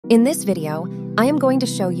In this video, I am going to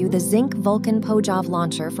show you the Zink Vulkan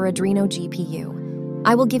Pojavlauncher for Adreno GPU.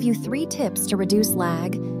 I will give you 3 tips to reduce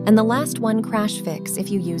lag, and the last one crash fix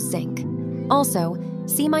if you use Zink. Also,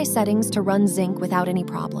 see my settings to run Zink without any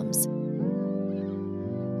problems.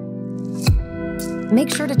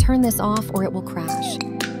 Make sure to turn this off or it will crash.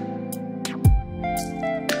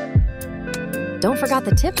 Don't forget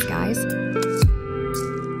the tips, guys.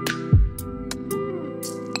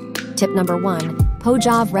 Tip number 1,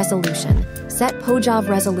 Pojav resolution. Set Pojav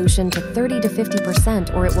resolution to 30 to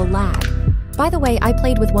 50% or it will lag. By the way, I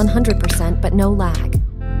played with 100% but no lag.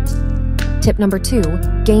 Tip number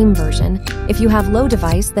 2, game version. If you have low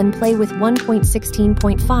device, then play with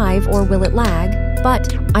 1.16.5 or will it lag,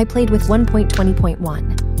 but I played with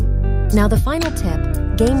 1.20.1. Now the final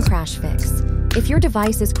tip, game crash fix. If your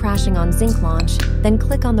device is crashing on Zinklaunch, then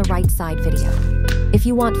click on the right side video. If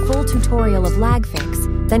you want full tutorial of lag fix,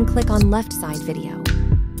 then click on left side video.